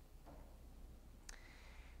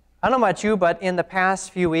I don't know about you, but in the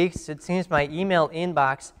past few weeks, it seems my email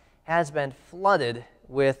inbox has been flooded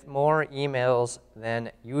with more emails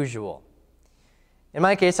than usual. In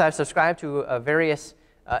my case, I've subscribed to a various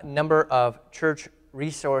number of church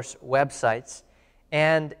resource websites,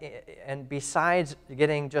 and besides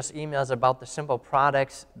getting just emails about the simple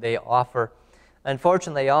products they offer,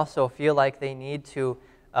 unfortunately, I also feel like they need to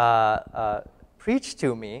preach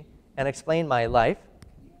to me and explain my life.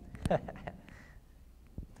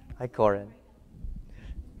 Hi, Corin.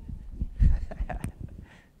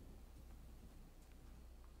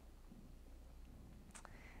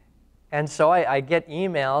 And so I get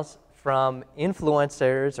emails from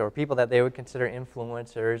influencers or people that they would consider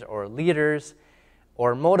influencers or leaders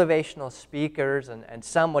or motivational speakers, and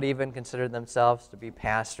some would even consider themselves to be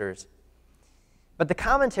pastors. But the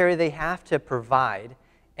commentary they have to provide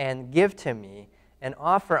and give to me and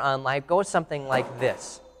offer on life goes something like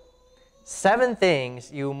this. 7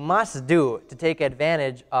 things you must do to take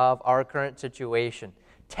advantage of our current situation.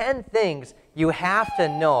 10 things you have to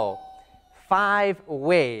know. 5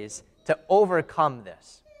 ways to overcome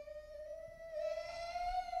this.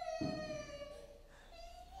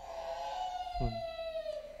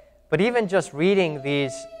 But even just reading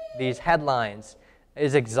these headlines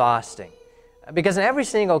is exhausting. Because in every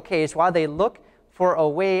single case, while they look for a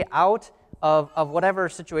way out of whatever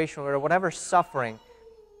situation or whatever suffering,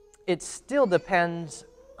 it still depends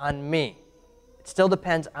on me. It still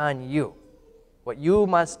depends on you, what you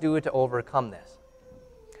must do to overcome this.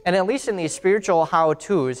 And at least in these spiritual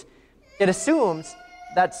how-tos, it assumes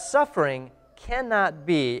that suffering cannot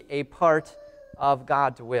be a part of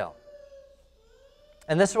God's will.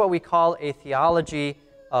 And this is what we call a theology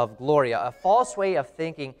of glory, a false way of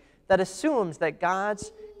thinking that assumes that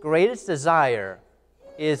God's greatest desire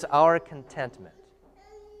is our contentment.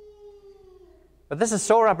 But this is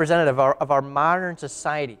so representative of our modern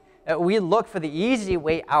society. We look for the easy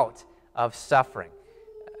way out of suffering.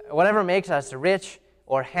 Whatever makes us rich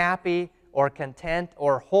or happy or content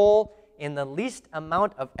or whole in the least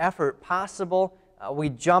amount of effort possible, we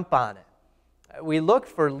jump on it. We look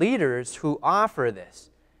for leaders who offer this.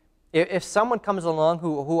 If someone comes along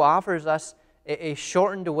who offers us a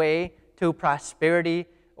shortened way to prosperity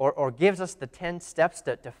or gives us the 10 steps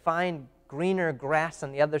to find greener grass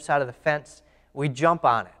on the other side of the fence, we jump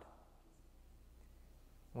on it.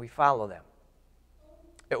 We follow them.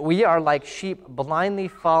 We are like sheep blindly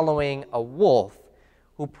following a wolf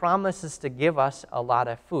who promises to give us a lot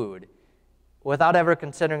of food without ever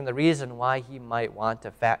considering the reason why he might want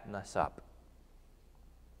to fatten us up.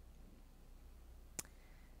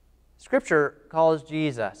 Scripture calls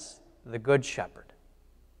Jesus the Good Shepherd.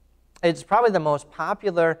 It's probably the most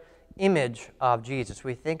popular image of Jesus.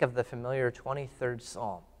 We think of the familiar 23rd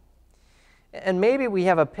Psalm. And maybe we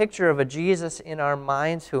have a picture of a Jesus in our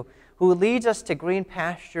minds who leads us to green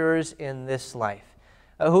pastures in this life,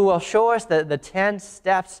 who will show us the 10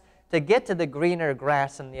 steps to get to the greener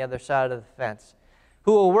grass on the other side of the fence,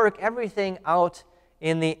 who will work everything out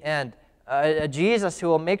in the end, a Jesus who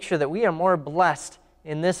will make sure that we are more blessed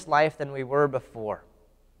in this life than we were before.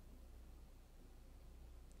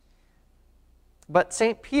 But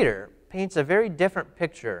St. Peter paints a very different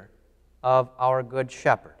picture of our Good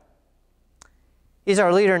Shepherd. He's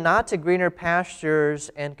our leader not to greener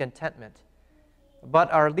pastures and contentment,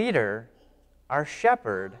 but our leader, our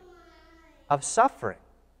shepherd of suffering.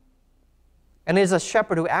 And is a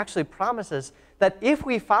shepherd who actually promises that if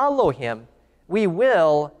we follow him, we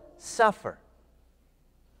will suffer.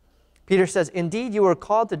 Peter says, "Indeed, you are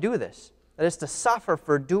called to do this, that is to suffer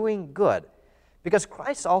for doing good, because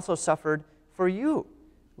Christ also suffered for you,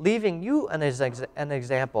 leaving you an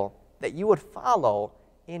example that you would follow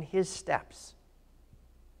in his steps."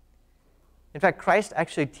 In fact, Christ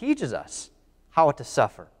actually teaches us how to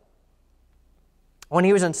suffer. When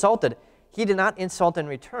he was insulted, he did not insult in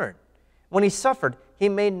return. When he suffered, he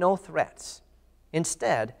made no threats.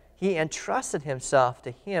 Instead, he entrusted himself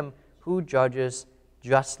to him who judges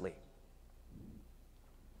justly.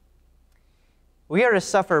 We are to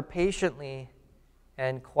suffer patiently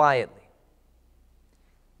and quietly.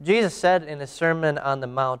 Jesus said in his Sermon on the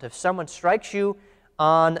Mount, if someone strikes you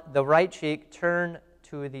on the right cheek, turn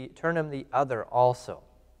him the other also.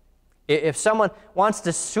 If someone wants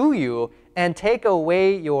to sue you and take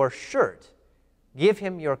away your shirt, give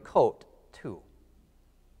him your coat too.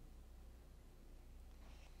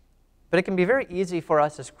 But it can be very easy for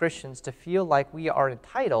us as Christians to feel like we are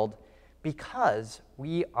entitled because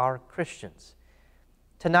we are Christians.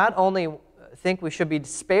 To not only think we should be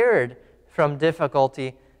spared from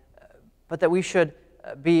difficulty, but that we should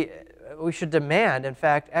demand, in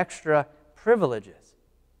fact, extra privileges.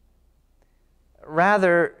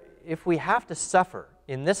 Rather, if we have to suffer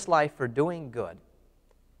in this life for doing good,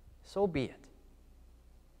 so be it.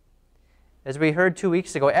 As we heard 2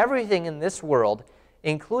 weeks ago, everything in this world,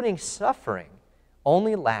 including suffering,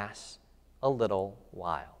 only lasts a little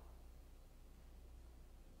while.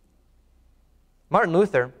 Martin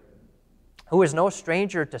Luther, who is no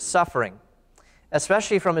stranger to suffering,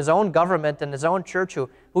 especially from his own government and his own church,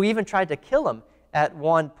 who even tried to kill him at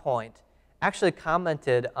one point, actually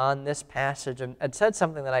commented on this passage and said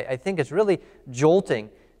something that I think is really jolting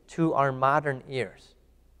to our modern ears.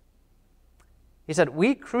 He said,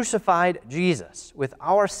 "We crucified Jesus with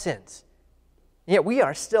our sins, yet we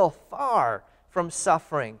are still far from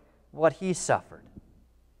suffering what he suffered."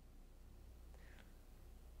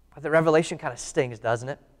 But the revelation kind of stings, doesn't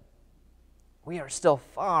it? We are still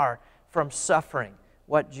far from suffering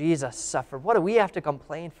what Jesus suffered. What do we have to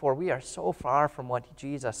complain for? We are so far from what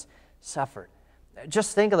Jesus suffered.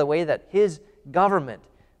 Just think of the way that his government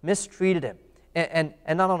mistreated him and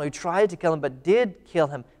not only tried to kill him, but did kill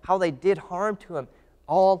him, how they did harm to him,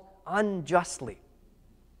 all unjustly.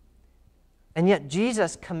 And yet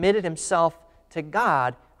Jesus committed himself to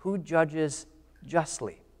God, who judges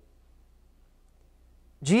justly.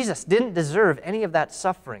 Jesus didn't deserve any of that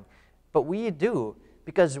suffering, but we do,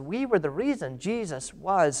 because we were the reason Jesus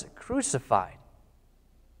was crucified.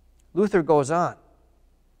 Luther goes on,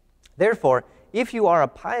 "Therefore, if you are a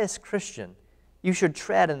pious Christian, you should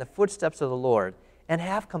tread in the footsteps of the Lord and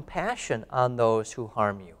have compassion on those who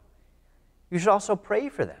harm you. You should also pray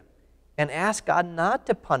for them and ask God not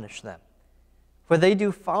to punish them, for they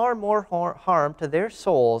do far more harm to their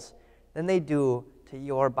souls than they do to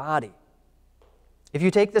your body. If you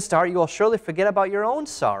take this to heart, you will surely forget about your own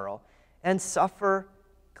sorrow and suffer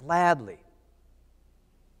gladly."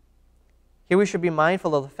 Here we should be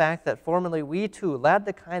mindful of the fact that formerly we too led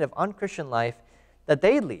the kind of unchristian life that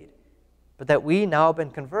they lead, but that we now have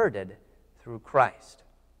been converted through Christ.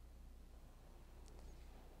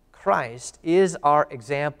 Christ is our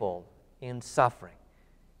example in suffering.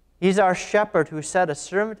 He's our shepherd who said, "A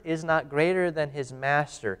servant is not greater than his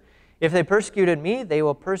master. If they persecuted me, they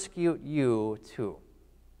will persecute you too."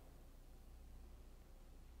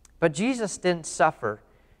 But Jesus didn't suffer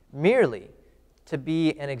merely to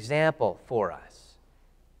be an example for us.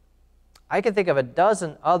 I can think of a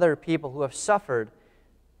dozen other people who have suffered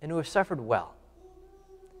and who have suffered well.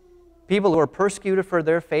 People who were persecuted for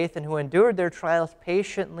their faith and who endured their trials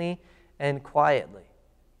patiently and quietly.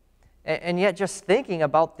 And yet just thinking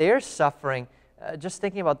about their suffering, just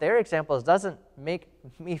thinking about their examples doesn't make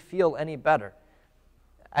me feel any better.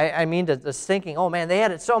 I mean, just thinking, oh man, they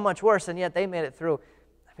had it so much worse and yet they made it through.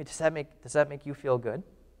 I mean, does that make you feel good?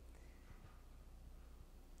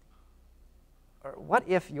 Or what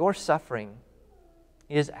if your suffering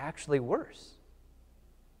is actually worse?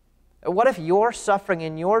 What if your suffering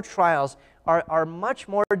and your trials are much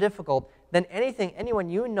more difficult than anything anyone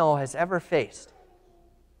you know has ever faced?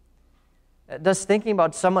 Does thinking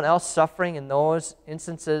about someone else suffering in those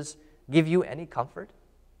instances give you any comfort?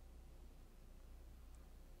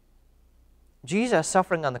 Jesus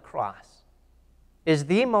suffering on the cross is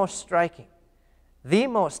the most striking, the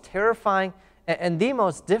most terrifying, and the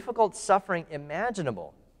most difficult suffering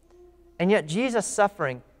imaginable. And yet Jesus'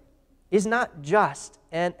 suffering is not just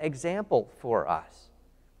an example for us.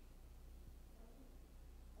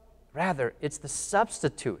 Rather, it's the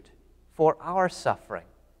substitute for our suffering.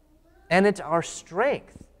 And it's our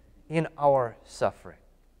strength in our suffering.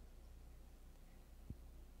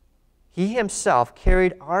 He himself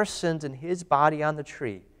carried our sins in his body on the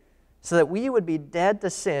tree so that we would be dead to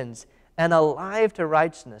sins and alive to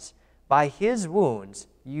righteousness. By his wounds,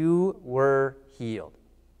 you were healed.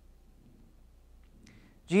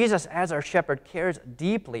 Jesus, as our shepherd, cares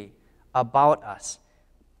deeply about us.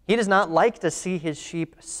 He does not like to see his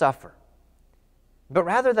sheep suffer. But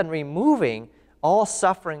rather than removing all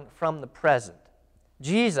suffering from the present,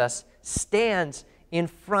 Jesus stands in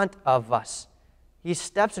front of us. He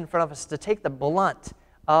steps in front of us to take the blunt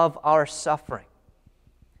of our suffering.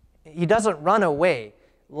 He doesn't run away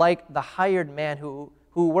like the hired man who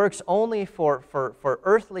works only for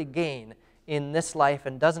earthly gain in this life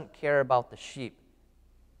and doesn't care about the sheep.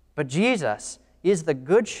 But Jesus is the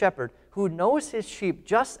good shepherd who knows his sheep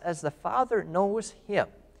just as the Father knows him.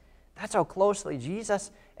 That's how closely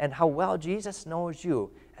Jesus and how well Jesus knows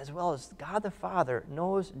you, as well as God the Father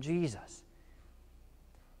knows Jesus.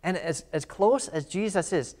 And as close as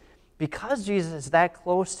Jesus is, because Jesus is that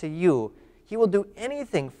close to you, he will do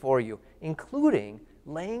anything for you, including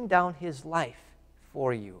laying down his life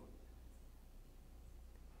for you.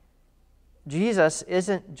 Jesus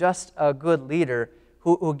isn't just a good leader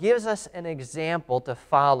who gives us an example to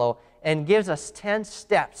follow and gives us 10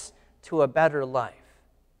 steps to a better life.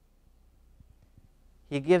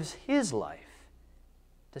 He gives his life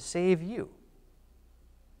to save you.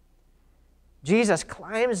 Jesus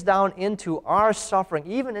climbs down into our suffering,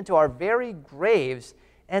 even into our very graves,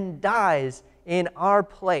 and dies in our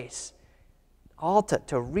place, all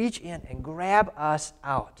to reach in and grab us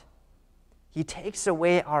out. He takes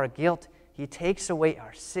away our guilt. He takes away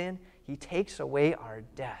our sin. He takes away our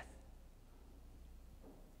death.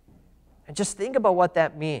 And just think about what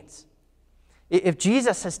that means. If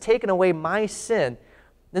Jesus has taken away my sin,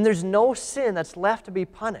 then there's no sin that's left to be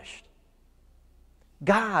punished.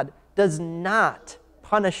 God does not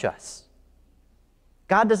punish us.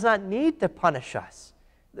 God does not need to punish us.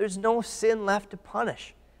 There's no sin left to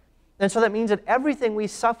punish. And so that means that everything we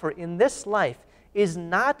suffer in this life is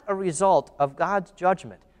not a result of God's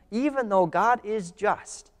judgment, even though God is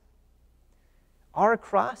just. Our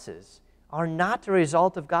crosses are not the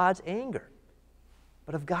result of God's anger,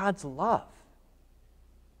 but of God's love.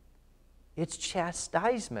 It's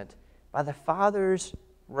chastisement by the Father's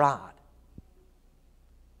rod.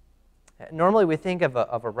 Normally we think of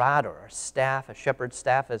a rod or a staff, a shepherd's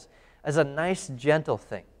staff, as a nice, gentle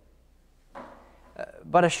thing.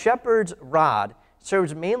 But a shepherd's rod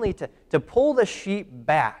serves mainly to pull the sheep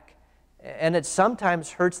back, and it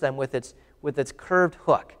sometimes hurts them with its curved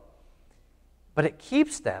hook. But it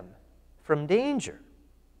keeps them from danger.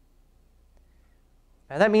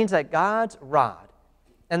 And that means that God's rod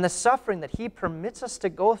and the suffering that he permits us to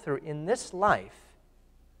go through in this life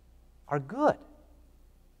are good.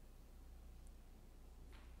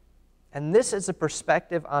 And this is a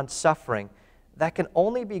perspective on suffering that can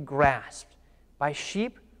only be grasped by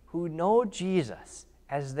sheep who know Jesus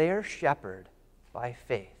as their shepherd by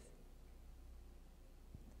faith.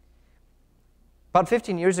 About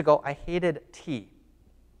 15 years ago, I hated tea.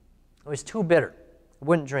 It was too bitter. I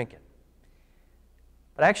wouldn't drink it.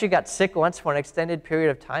 But I actually got sick once for an extended period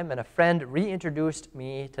of time, and a friend reintroduced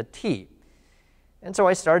me to tea. And so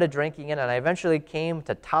I started drinking it, and I eventually came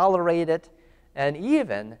to tolerate it and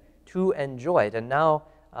even to enjoy it. And now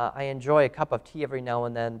I enjoy a cup of tea every now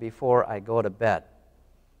and then before I go to bed.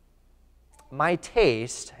 My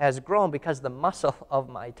taste has grown because the muscle of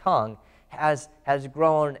my tongue has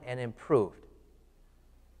grown and improved.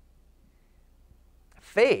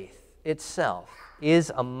 Faith itself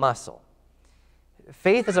is a muscle.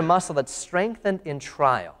 Faith is a muscle that's strengthened in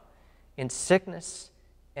trial, in sickness,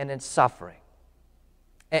 and in suffering.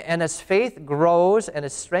 And as faith grows and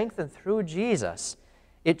is strengthened through Jesus,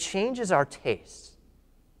 it changes our tastes.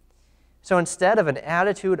 So instead of an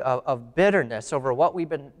attitude of bitterness over what we've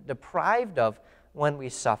been deprived of when we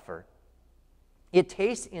suffer, it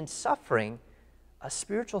tastes in suffering a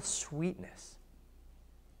spiritual sweetness.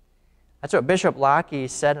 That's what Bishop Locke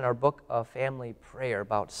said in our book of family prayer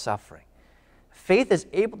about suffering. Faith is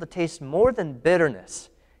able to taste more than bitterness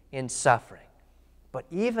in suffering, but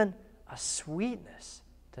even a sweetness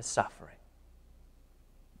to suffering.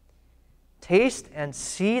 Taste and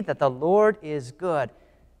see that the Lord is good,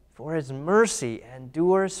 for his mercy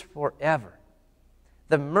endures forever.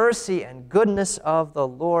 The mercy and goodness of the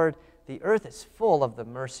Lord, the earth is full of the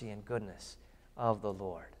mercy and goodness of the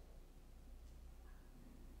Lord.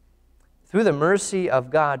 Through the mercy of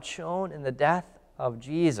God shown in the death of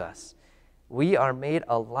Jesus, we are made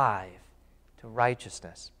alive to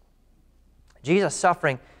righteousness. Jesus'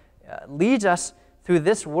 suffering leads us through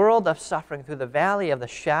this world of suffering, through the valley of the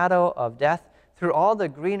shadow of death, through all the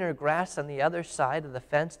greener grass on the other side of the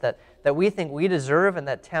fence that we think we deserve and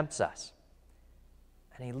that tempts us.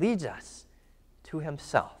 And he leads us to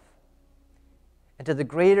himself and to the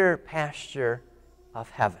greater pasture of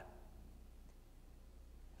heaven.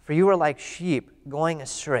 For you are like sheep going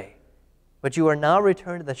astray, but you are now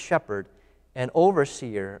returned to the shepherd and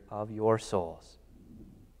overseer of your souls.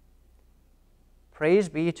 Praise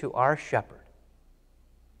be to our shepherd,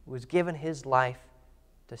 who has given his life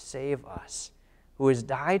to save us, who has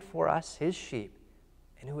died for us, his sheep,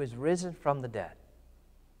 and who has risen from the dead.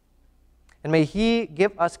 And may he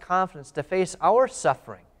give us confidence to face our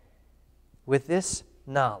suffering with this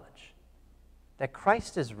knowledge that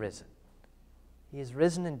Christ is risen. He is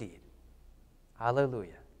risen indeed.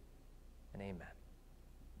 Hallelujah and amen.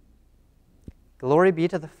 Glory be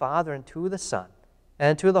to the Father, and to the Son,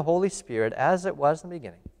 and to the Holy Spirit, as it was in the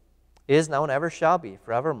beginning, is now, and ever shall be,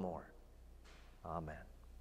 forevermore. Amen.